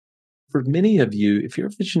for many of you, if you're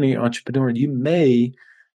a visionary entrepreneur, you may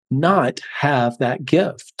not have that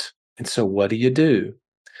gift. And so what do?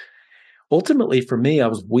 Ultimately, for me, I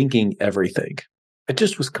was winging everything. I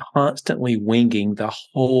just was constantly winging the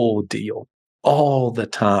whole deal all the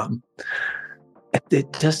time.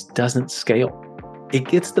 It just doesn't scale. It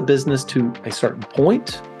gets the business to a certain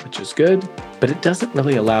point, which is good, but it doesn't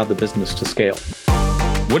really allow the business to scale.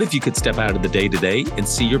 What if you could step out of the day-to-day and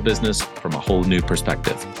see your business from a whole new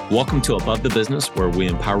perspective? Welcome to Above the Business, where we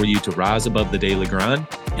empower you to rise above the daily grind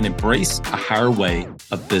and embrace a higher way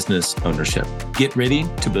of business ownership. Get ready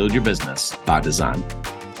to build your business by design.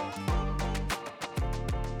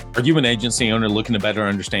 Are you an agency owner looking to better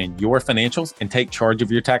understand your financials and take charge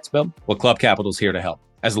of your tax bill? Well, Club Capital is here to help.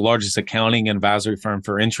 As the largest accounting and advisory firm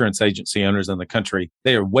for insurance agency owners in the country,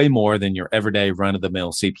 they are way more than your everyday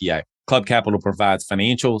run-of-the-mill CPA. Club Capital provides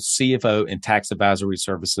financial, CFO, and tax advisory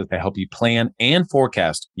services to help you plan and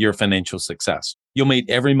forecast your financial success. You'll meet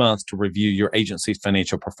every month to review your agency's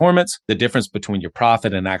financial performance, the difference between your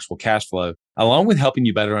profit and actual cash flow, along with helping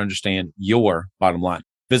you better understand your bottom line.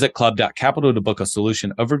 Visit club.capital to book a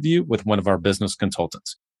solution overview with one of our business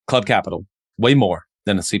consultants. Club Capital, way more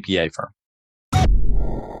than a CPA firm.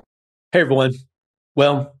 Hey, everyone.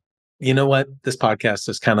 Well, you know what? This podcast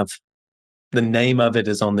is the name of it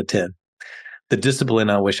is on the tin. The discipline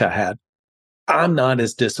I wish I had. I'm not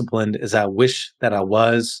as disciplined as I wish that I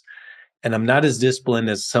was. And I'm not as disciplined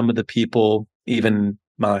as some of the people, even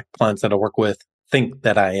my clients that I work with, think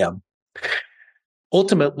that I am.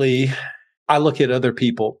 Ultimately, I look at other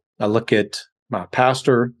people. I look at my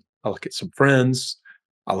pastor. I look at some friends.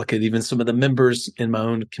 I look at even some of the members in my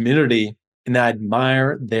own community, and I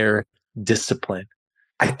admire their discipline.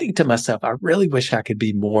 I think to myself, I really wish I could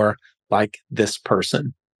be more like this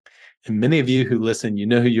person. And many of you who listen, you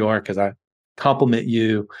know who you are because I compliment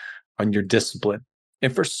you on your discipline.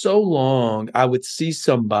 And for so long, I would see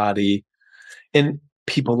somebody, and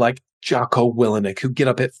people like Jocko Willenick, who get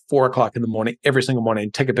up at 4:00 in the morning, every single morning,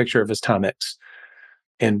 and take a picture of his Timex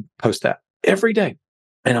and post that every day.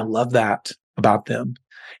 And I love that about them.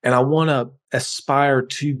 And I want to aspire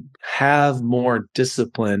to have more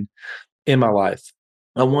discipline in my life.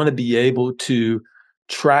 I want to be able to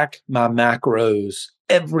track my macros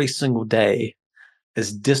every single day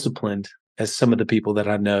as disciplined as some of the people that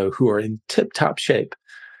I know who are in tip-top shape,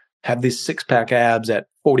 have these six-pack abs at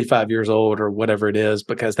 45 years old or whatever it is,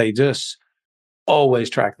 because they just always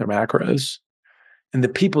track their macros. And the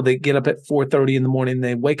people that get up at 4:30 in the morning,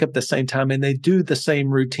 they wake up the same time and they do the same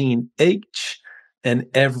routine each and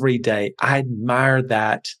every day. I admire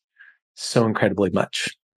that so incredibly much.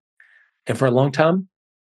 And for a long time,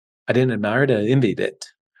 I didn't admire it, I envied it.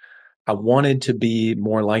 I wanted to be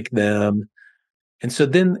more like them. And so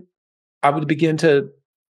then I would begin to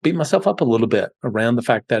beat myself up a little bit around the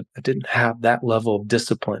fact that I didn't have that level of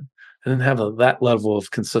discipline. I didn't have that level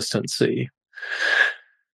of consistency.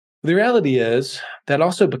 The reality is that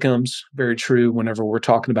also becomes very true whenever we're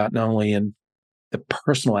talking about not only in the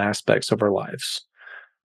personal aspects of our lives,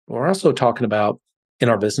 but we're also talking about in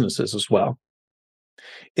our businesses as well.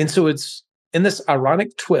 And so it's in this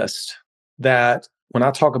ironic twist that when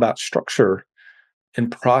I talk about structure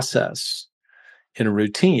and process and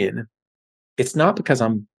routine, it's not because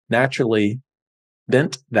I'm naturally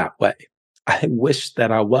bent that way. I wish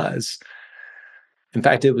that I was. In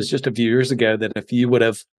fact, it was just a few years ago that if you would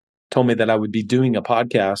have told me that I would be doing a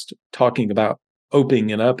podcast talking about opening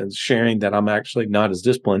it up and sharing that I'm actually not as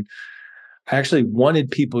disciplined, I actually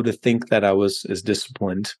wanted people to think that I was as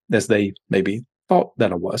disciplined as they maybe thought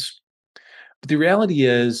that I was. But the reality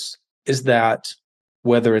is that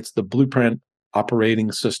whether it's the blueprint,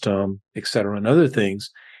 operating system, et cetera, and other things,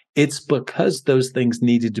 it's because those things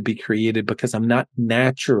needed to be created because I'm not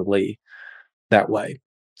naturally that way.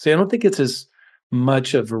 See, I don't think it's as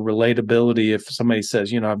much of a relatability if somebody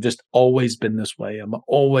says, I've just always been this way. I've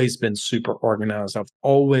always been super organized. I've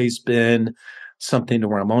always been something to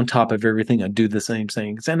where I'm on top of everything. I do the same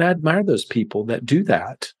things. And I admire those people that do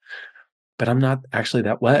that, but I'm not actually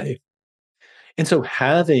that way. And so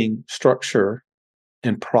having structure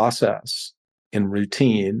and process and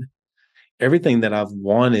routine, everything that I've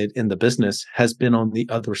wanted in the business has been on the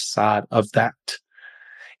other side of that.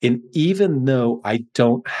 And even though I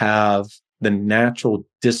don't have the natural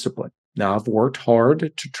discipline, now I've worked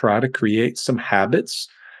hard to try to create some habits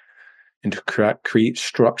and to create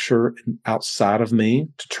structure outside of me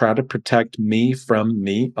to try to protect me from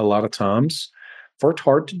me a lot of times. I've worked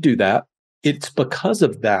hard to do that. It's because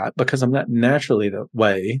of that, because I'm not naturally that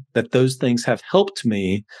way, that those things have helped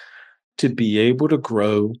me to be able to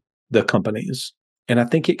grow the companies. And I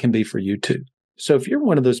think it can be for you too. So if you're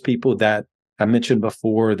one of those people that I mentioned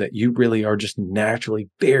before that you really are just naturally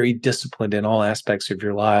very disciplined in all aspects of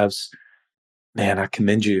your lives. Man, I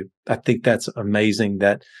commend you. I think that's amazing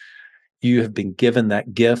that you have been given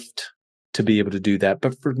that gift to be able to do that.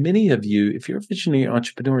 But for many of you, if you're a visionary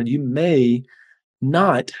entrepreneur, you may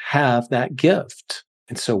not have that gift.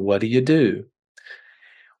 And so what do?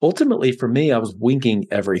 Ultimately, for me, I was winging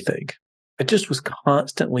everything. I just was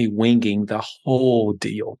constantly winging the whole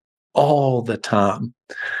deal all the time.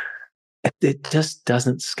 It just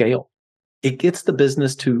doesn't scale. It gets the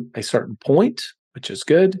business to a certain point, which is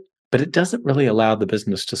good, but it doesn't really allow the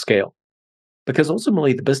business to scale because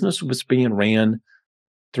ultimately the business was being ran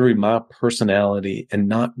through my personality and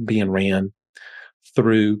not being ran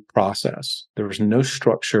through process. There was no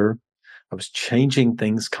structure. I was changing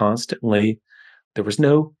things constantly. There was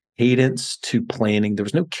no cadence to planning. There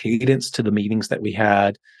was no cadence to the meetings that we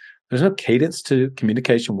had. There's no cadence to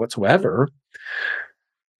communication whatsoever.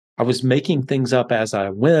 I was making things up as I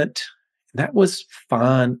went. That was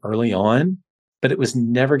fine early on, but it was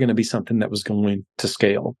never going to be something that was going to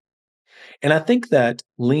scale. And I think that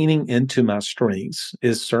leaning into my strengths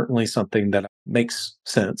is certainly something that makes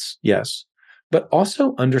sense, yes, but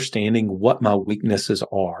also understanding what my weaknesses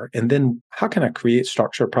are. And then how can I create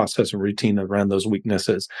structure, process, and routine around those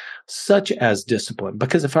weaknesses, such as discipline?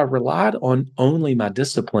 Because if I relied on only my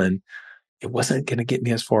discipline, it wasn't going to get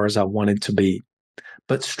me as far as I wanted to be.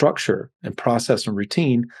 But structure and process and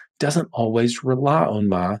routine doesn't always rely on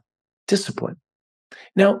my discipline.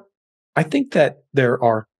 Now, I think that there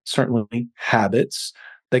are certainly habits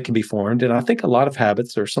that can be formed. And I think a lot of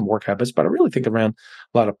habits, there are some work habits, but I really think around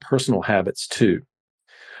a lot of personal habits too.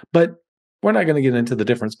 But we're not going to get into the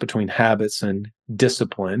difference between habits and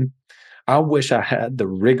discipline. I wish I had the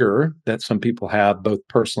rigor that some people have, both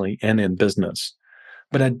personally and in business.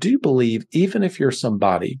 But I do believe even if you're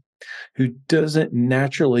somebody who doesn't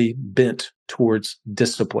naturally bent towards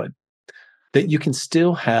discipline, that you can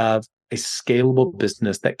still have a scalable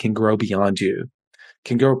business that can grow beyond you,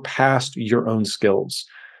 can grow past your own skills,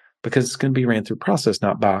 because it's going to be ran through process,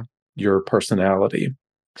 not by your personality.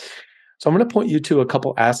 So I'm going to point you to a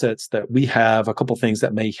couple assets that we have, a couple things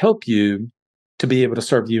that may help you to be able to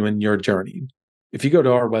serve you in your journey. If you go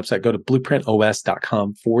to our website, go to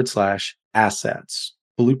blueprintos.com/assets,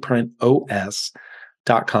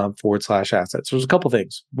 blueprintos.com/assets. There's a couple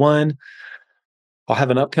things. One, I'll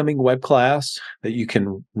have an upcoming web class that you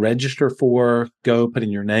can register for. Go put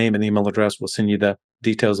in your name and email address. We'll send you the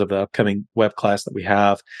details of the upcoming web class that we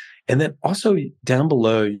have. And then also down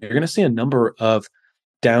below, you're going to see a number of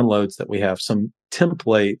downloads that we have, some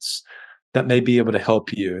templates that may be able to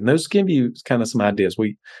help you. And those give you kind of some ideas.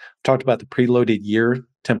 We talked about the preloaded year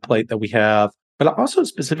template that we have, but I also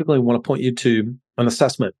specifically want to point you to an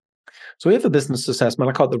assessment. So we have a business assessment.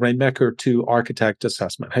 I call it the Rainmaker to Architect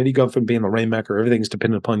assessment. How do you go from being the Rainmaker, everything's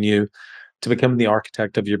dependent upon you, to becoming the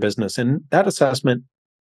architect of your business? And that assessment,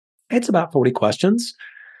 it's about 40 questions.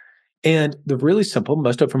 And they're really simple.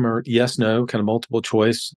 Most of them are yes, no, kind of multiple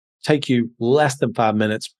choice. Take you less than 5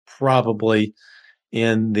 minutes, probably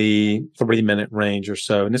in the 3-minute range or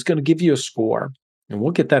so. And it's going to give you a score. And we'll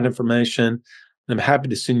get that information. I'm happy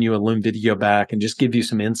to send you a Loom video back and just give you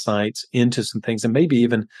some insights into some things and maybe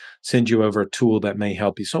even send you over a tool that may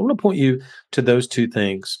help you. So I want to point you to those two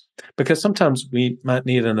things because sometimes we might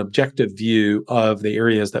need an objective view of the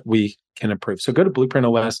areas that we can improve. So go to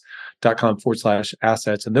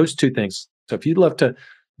blueprintos.com/assets and those two things. So if you'd love to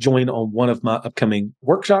join on one of my upcoming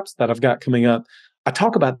workshops that I've got coming up, I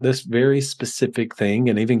talk about this very specific thing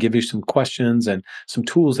and even give you some questions and some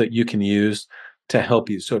tools that you can use to help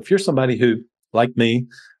you. So if you're somebody who, like me,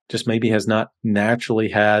 just maybe has not naturally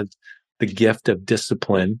had the gift of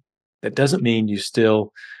discipline, that doesn't mean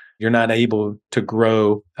you're not able to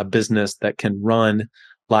grow a business that can run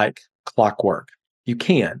like clockwork. You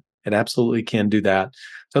can. It absolutely can do that.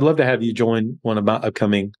 So I'd love to have you join one of my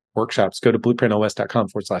upcoming workshops. Go to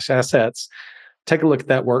blueprintos.com/assets. Take a look at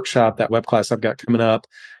that workshop, that web class I've got coming up,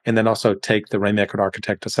 and then also take the Rainmaker to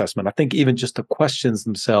Architect assessment. I think even just the questions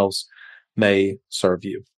themselves may serve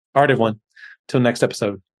you. All right, everyone. Till next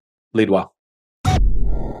episode, lead well.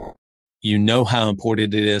 You know how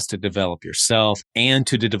important it is to develop yourself and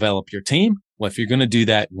to develop your team. Well, if you're going to do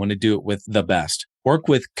that, you want to do it with the best. Work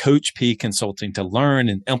with Coach P Consulting to learn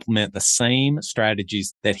and implement the same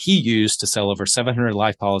strategies that he used to sell over 700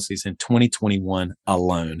 life policies in 2021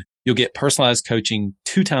 alone. You'll get personalized coaching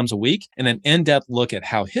 2 times a week and an in-depth look at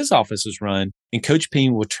how his office is run. And Coach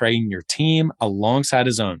P will train your team alongside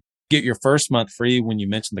his own. Get your first month free when you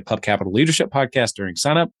mention the Club Capital Leadership Podcast during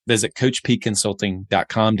signup. Visit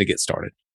CoachPconsulting.com to get started.